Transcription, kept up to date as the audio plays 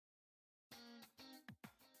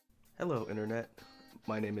Hello Internet,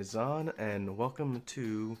 my name is Zahn and welcome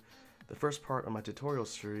to the first part of my tutorial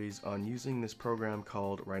series on using this program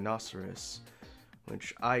called Rhinoceros,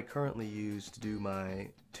 which I currently use to do my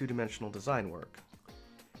two-dimensional design work.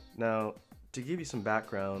 Now, to give you some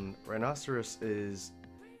background, Rhinoceros is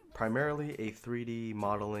primarily a 3D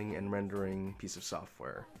modeling and rendering piece of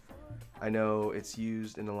software. I know it's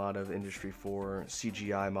used in a lot of industry for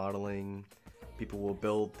CGI modeling. People will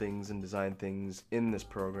build things and design things in this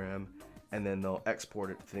program, and then they'll export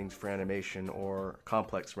it to things for animation or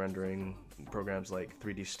complex rendering programs like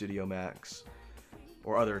 3D Studio Max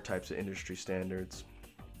or other types of industry standards.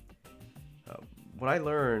 What I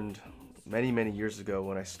learned many years ago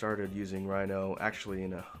when I started using Rhino, actually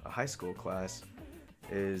in a high school class,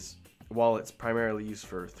 is while it's primarily used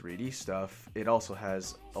for 3D stuff, it also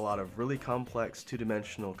has a lot of really complex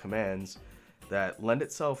two-dimensional commands that lend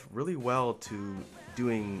itself really well to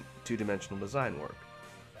doing two-dimensional design work.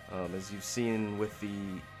 As you've seen with the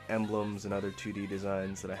emblems and other 2D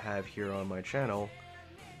designs that I have here on my channel,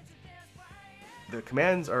 the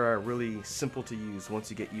commands are really simple to use once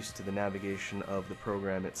you get used to the navigation of the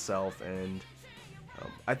program itself, and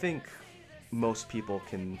I think most people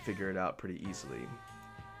can figure it out pretty easily.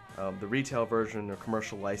 The retail version or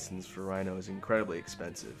commercial license for Rhino is incredibly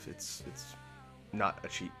expensive. It's not a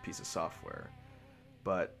cheap piece of software.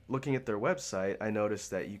 But looking at their website, I noticed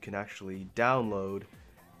that you can actually download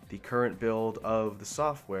the current build of the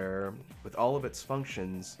software with all of its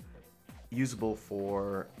functions usable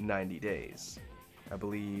for 90 days. I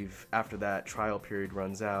believe after that trial period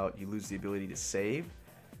runs out, you lose the ability to save,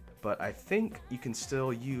 but I think you can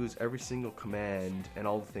still use every single command and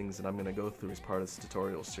all the things that I'm going to go through as part of this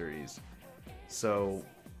tutorial series. So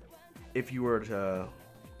if you were to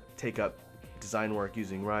take up design work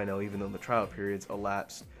using Rhino, even though the trial period's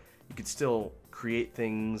elapsed, you could still create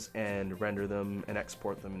things and render them and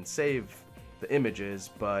export them and save the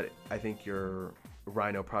images, but I think your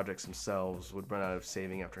Rhino projects themselves would run out of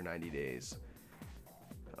saving after 90 days.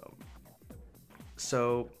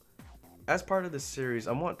 So as part of this series,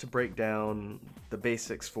 I want to break down the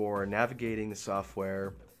basics for navigating the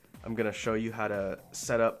software. I'm going to show you how to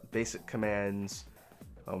set up basic commands,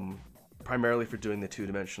 primarily for doing the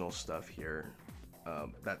two-dimensional stuff here.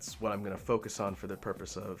 That's what I'm going to focus on for the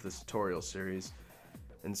purpose of this tutorial series.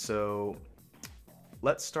 And so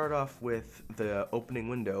let's start off with the opening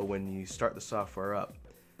window when you start the software up.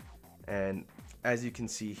 And as you can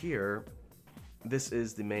see here, this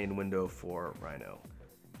is the main window for Rhino.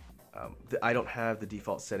 I don't have the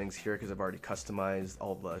default settings here because I've already customized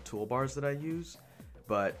all the toolbars that I use,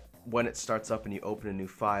 but when it starts up and you open a new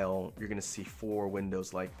file, you're going to see 4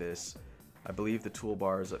 windows like this. I believe the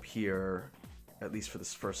toolbars up here, at least for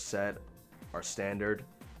this first set, are standard,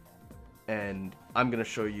 and I'm going to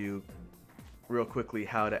show you real quickly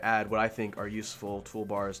how to add what I think are useful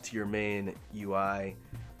toolbars to your main UI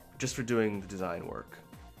just for doing the design work.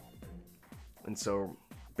 And so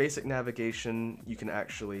basic navigation, you can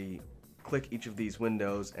actually click each of these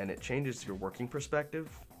windows and it changes your working perspective.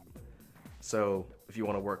 So if you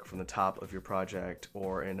want to work from the top of your project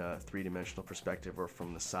or in a three-dimensional perspective or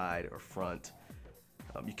from the side or front,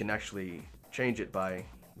 you can actually change it by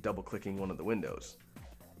double-clicking one of the windows.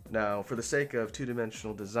 Now, for the sake of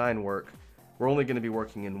two-dimensional design work, we're only going to be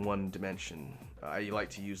working in one dimension. I like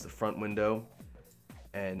to use the front window,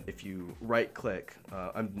 and if you right-click,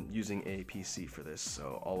 I'm using a PC for this,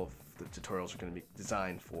 so all of the tutorials are going to be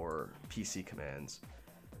designed for PC commands.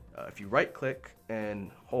 If you right-click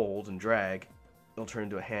and hold and drag, it'll turn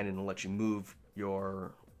into a hand and it'll let you move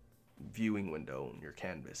your viewing window, your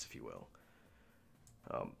canvas, if you will.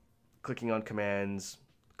 Clicking on commands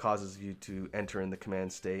causes you to enter in the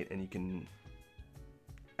command state, and you can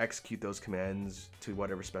execute those commands to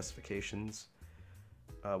whatever specifications.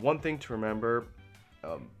 One thing to remember,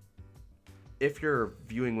 if your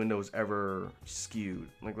viewing window is ever skewed,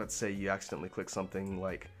 like let's say you accidentally click something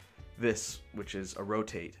like this, which is a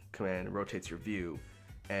rotate command, it rotates your view,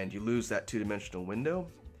 and you lose that two-dimensional window,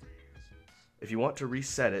 if you want to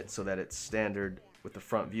reset it so that it's standard with the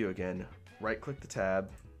front view again, right-click the tab,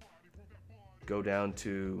 go down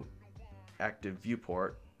to Active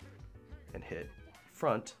Viewport, and hit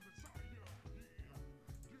Front.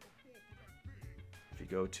 If you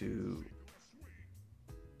go to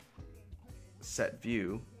Set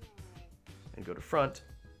View and go to Front,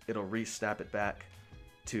 it'll re-snap it back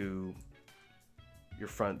to your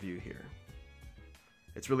front view here.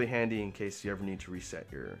 It's really handy in case you ever need to reset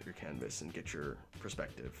your canvas and get your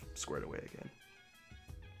perspective squared away again.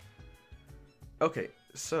 Okay,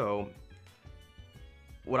 so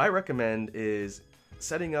what I recommend is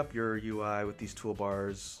setting up your UI with these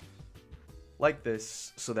toolbars like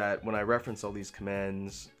this so that when I reference all these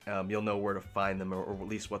commands, you'll know where to find them, or at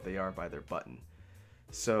least what they are by their button.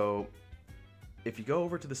 So if you go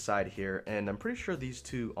over to the side here, and I'm pretty sure these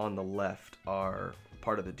two on the left are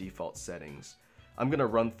part of the default settings. I'm going to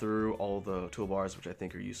run through all the toolbars which I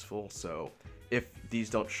think are useful. So if these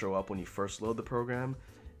don't show up when you first load the program,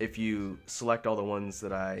 if you select all the ones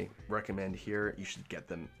that I recommend here, you should get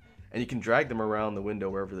them. And you can drag them around the window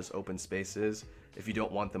wherever this open space is. If you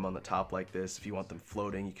don't want them on the top like this, if you want them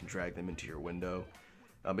floating, you can drag them into your window.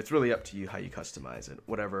 It's really up to you how you customize it,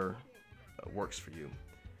 whatever works for you.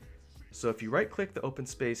 So if you right click the open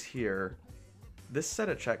space here, this set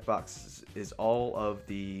of checkboxes is all of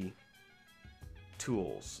the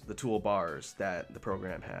tools, the toolbars that the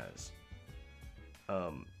program has.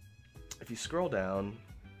 If you scroll down,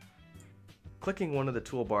 clicking one of the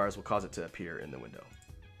toolbars will cause it to appear in the window,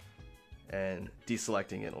 and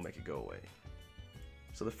deselecting it will make it go away.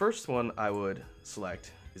 So the first one I would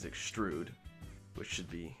select is extrude, which should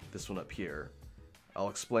be this one up here. I'll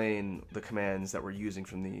explain the commands that we're using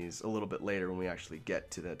from these a little bit later when we actually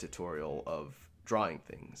get to the tutorial of drawing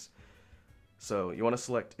things. So you want to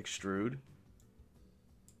select extrude.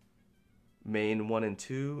 Main 1 and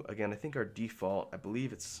 2, again, I think our default, I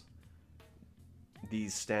believe it's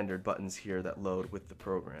these standard buttons here that load with the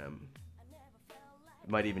program. It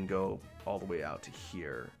might even go all the way out to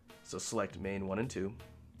here. So select main 1 and 2.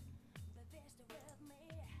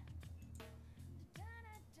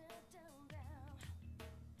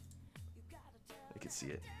 You can see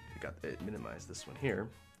it. You got it minimized, this one here.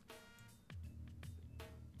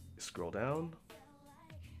 Scroll down.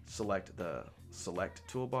 Select the select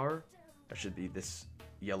toolbar. That should be this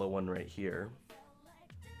yellow one right here.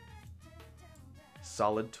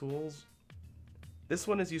 Solid tools. This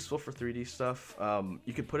one is useful for 3D stuff.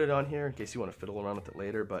 You could put it on here in case you want to fiddle around with it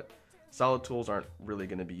later, but solid tools aren't really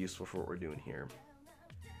going to be useful for what we're doing here.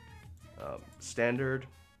 Standard,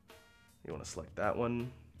 you want to select that one.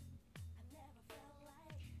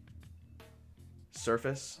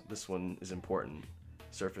 Surface, this one is important.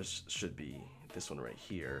 Surface should be this one right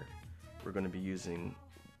here. We're going to be using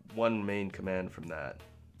one main command from that.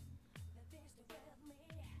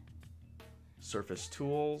 Surface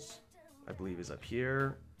tools, I believe, is up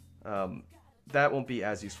here. That won't be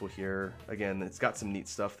as useful here. Again, it's got some neat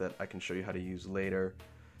stuff that I can show you how to use later,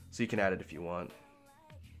 so you can add it if you want.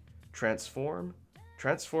 Transform.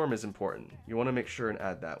 Transform is important. You want to make sure and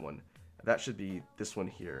add that one. That should be this one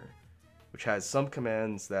here, which has some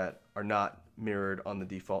commands that are not mirrored on the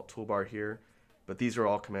default toolbar here, but these are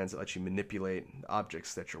all commands that let you manipulate the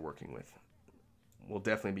objects that you're working with. We'll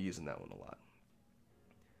definitely be using that one a lot.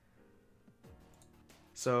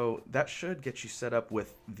 So that should get you set up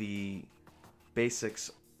with the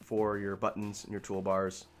basics for your buttons and your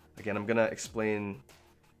toolbars. Again, I'm going to explain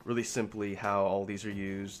really simply how all these are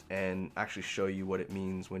used and actually show you what it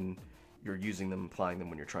means when you're using them, applying them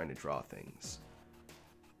when you're trying to draw things.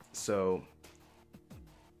 So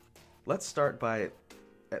let's start by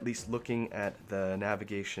at least looking at the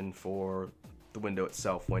navigation for the window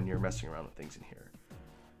itself when you're messing around with things in here.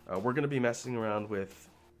 We're going to be messing around with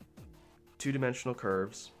two-dimensional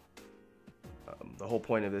curves. The whole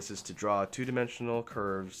point of this is to draw two-dimensional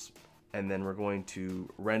curves, and then we're going to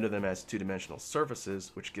render them as two-dimensional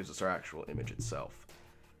surfaces, which gives us our actual image itself.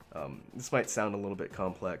 This might sound a little bit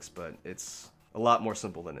complex, but it's a lot more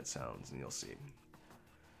simple than it sounds, and you'll see.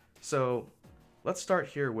 So let's start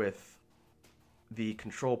here with the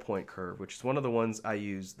control point curve, which is one of the ones I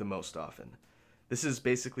use the most often. This is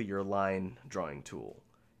basically your line drawing tool,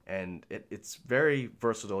 and it's very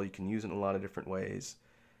versatile. You can use it in a lot of different ways.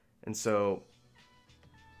 And so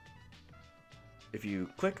if you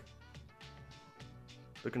click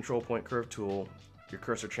the control point curve tool, your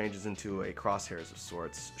cursor changes into a crosshairs of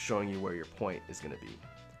sorts, showing you where your point is going to be.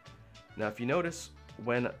 Now if you notice,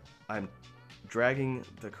 when I'm dragging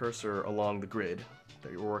the cursor along the grid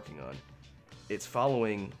that you're working on, it's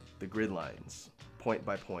following the grid lines point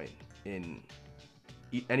by point. In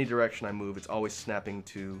any direction I move, it's always snapping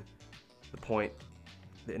to the point,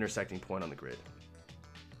 the intersecting point on the grid.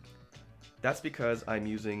 That's because I'm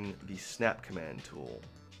using the snap command tool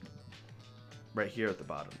right here at the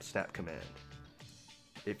bottom, snap command.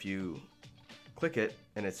 If you click it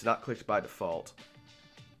and it's not clicked by default,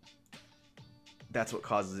 that's what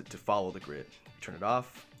causes it to follow the grid. Turn it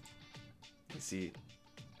off, you see it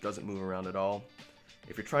doesn't move around at all.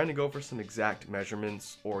 If you're trying to go for some exact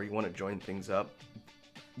measurements or you want to join things up,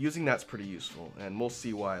 using that's pretty useful, and we'll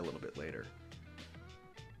see why a little bit later.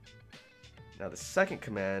 Now the second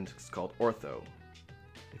command is called ortho.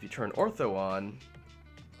 If you turn ortho on,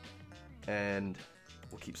 and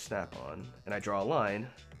we'll keep snap on, and I draw a line,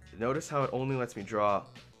 Notice how it only lets me draw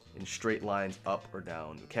in straight lines up or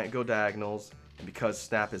down. You can't go diagonals, and because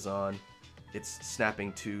snap is on, it's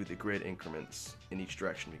snapping to the grid increments in each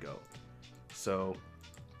direction we go. So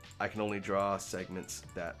I can only draw segments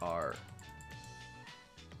that are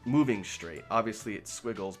moving straight. Obviously it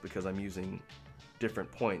squiggles because I'm using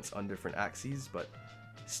different points on different axes, but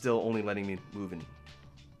still only letting me move in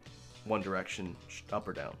one direction, up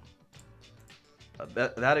or down.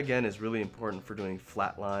 That again is really important for doing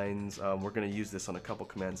flat lines. We're going to use this on a couple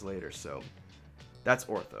commands later, so that's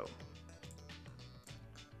ortho.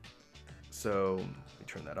 So we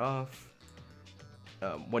turn that off.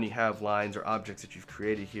 When you have lines or objects that you've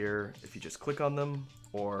created here, if you just click on them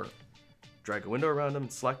or drag a window around them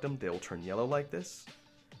and select them, they will turn yellow like this.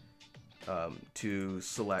 To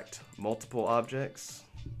select multiple objects,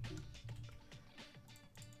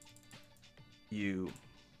 you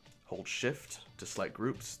hold shift to select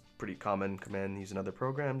groups. Pretty common command used in other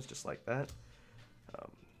programs, just like that.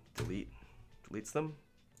 Deletes them.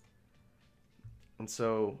 And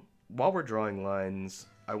so while we're drawing lines,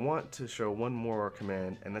 I want to show one more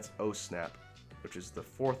command, and that's O-snap, which is the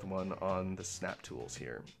fourth one on the snap tools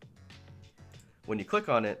here. When you click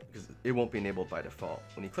on it, because it won't be enabled by default,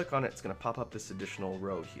 when you click on it, it's going to pop up this additional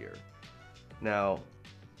row here. Now,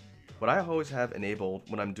 what I always have enabled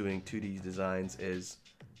when I'm doing 2D designs is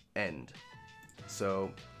end.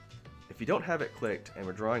 So if you don't have it clicked and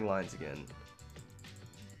we're drawing lines again,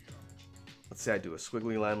 let's say I do a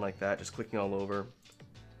squiggly line like that, just clicking all over,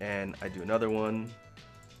 and I do another one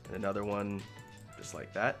and another one just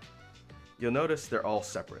like that, you'll notice they're all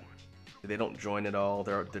separate. They don't join at all,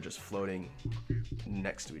 they're just floating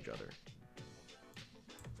next to each other.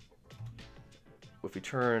 If we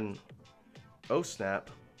turn O-snap,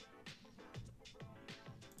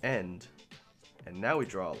 end, and now we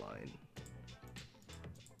draw a line.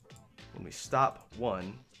 When we stop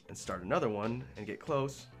one and start another one and get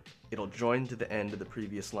close, it'll join to the end of the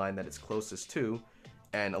previous line that it's closest to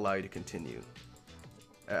and allow you to continue.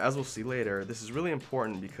 As we'll see later, this is really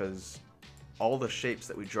important because all the shapes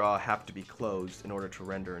that we draw have to be closed in order to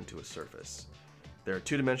render into a surface. There are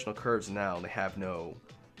two-dimensional curves now, and they have no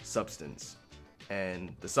substance,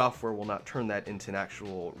 and the software will not turn that into an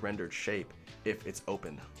actual rendered shape if it's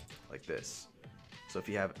open like this. So if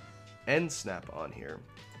you have end snap on here,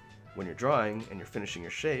 when you're drawing and you're finishing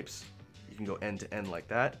your shapes, you can go end to end like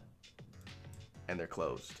that, and they're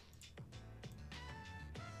closed.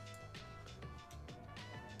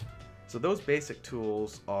 So those basic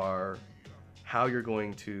tools are how you're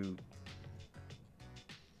going to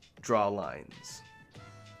draw lines.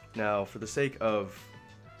 Now, for the sake of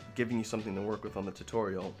giving you something to work with on the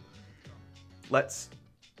tutorial, let's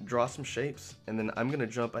draw some shapes, and then I'm going to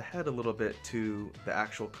jump ahead a little bit to the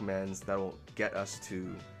actual commands that will get us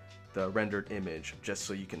to the rendered image, just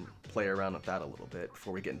so you can play around with that a little bit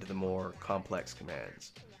before we get into the more complex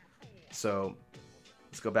commands. So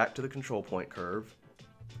let's go back to the control point curve.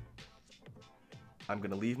 I'm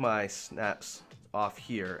going to leave my snaps off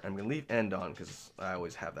here. I'm going to leave end on because I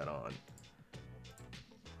always have that on.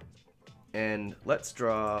 And let's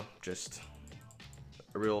draw just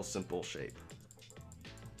a real simple shape.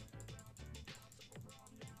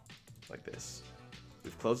 Like this.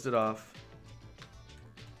 We've closed it off.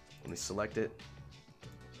 When we select it,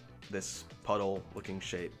 this puddle looking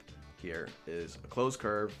shape here is a closed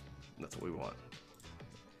curve, and that's what we want.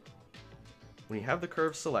 When you have the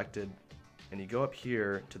curve selected, and you go up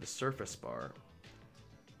here to the surface bar,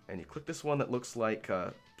 and you click this one that looks like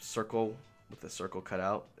a circle with the circle cut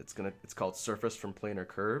out. It's called Surface from Planar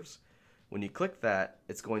Curves. When you click that,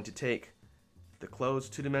 it's going to take the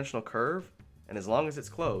closed two-dimensional curve, and as long as it's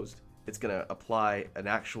closed, it's going to apply an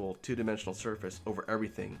actual two-dimensional surface over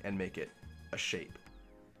everything and make it a shape.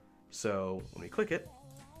 So when we click it,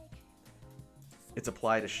 it's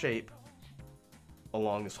applied a shape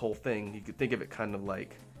along this whole thing. You could think of it kind of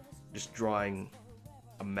like just drawing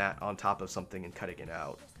a mat on top of something and cutting it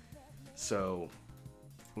out. So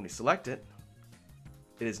when we select it,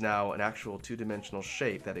 it is now an actual two-dimensional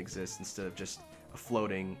shape that exists instead of just a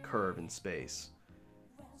floating curve in space.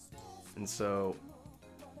 And so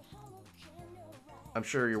I'm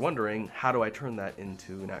sure you're wondering, how do I turn that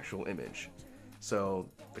into an actual image? So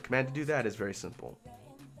the command to do that is very simple.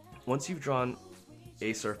 Once you've drawn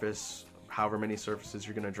a surface, however many surfaces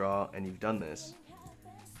you're going to draw, and you've done this,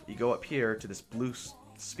 you go up here to this blue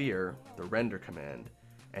sphere, the render command,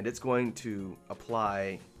 and it's going to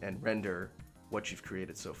apply and render what you've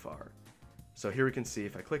created so far. So here we can see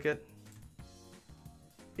if I click it,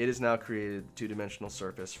 it has now created a two-dimensional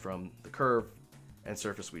surface from the curve and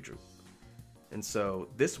surface we drew. And so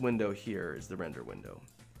this window here is the render window.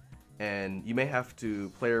 and you may have to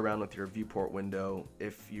play around with your viewport window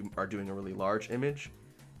if you are doing a really large image,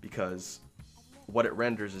 because what it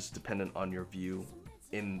renders is dependent on your view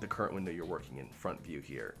in the current window you're working in, front view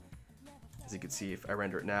here. As you can see, if I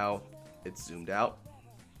render it now, it's zoomed out,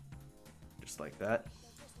 just like that.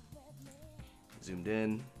 Zoomed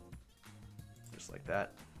in, just like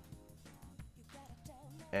that.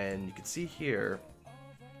 And you can see here,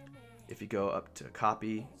 if you go up to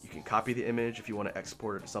copy, you can copy the image if you want to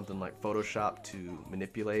export it to something like Photoshop to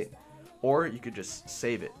manipulate, or you could just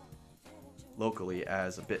save it locally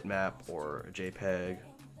as a bitmap or a JPEG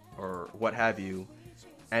or what have you,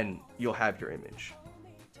 and you'll have your image.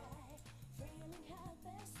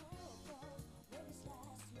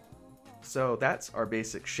 So that's our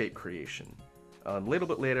basic shape creation. A little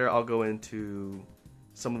bit later, I'll go into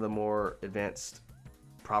some of the more advanced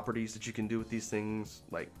properties that you can do with these things,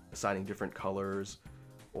 like assigning different colors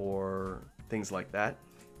or things like that.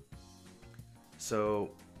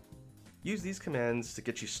 So use these commands to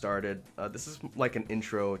get you started. This is like an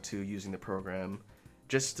intro to using the program,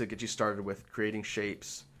 just to get you started with creating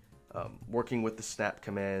shapes, working with the snap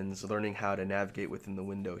commands, learning how to navigate within the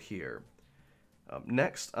window here.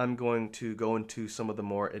 Next, I'm going to go into some of the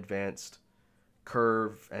more advanced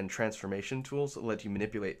curve and transformation tools that let you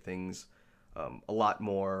manipulate things a lot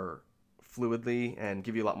more fluidly and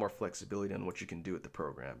give you a lot more flexibility on what you can do with the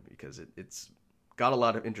program, because it's got a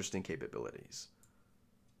lot of interesting capabilities.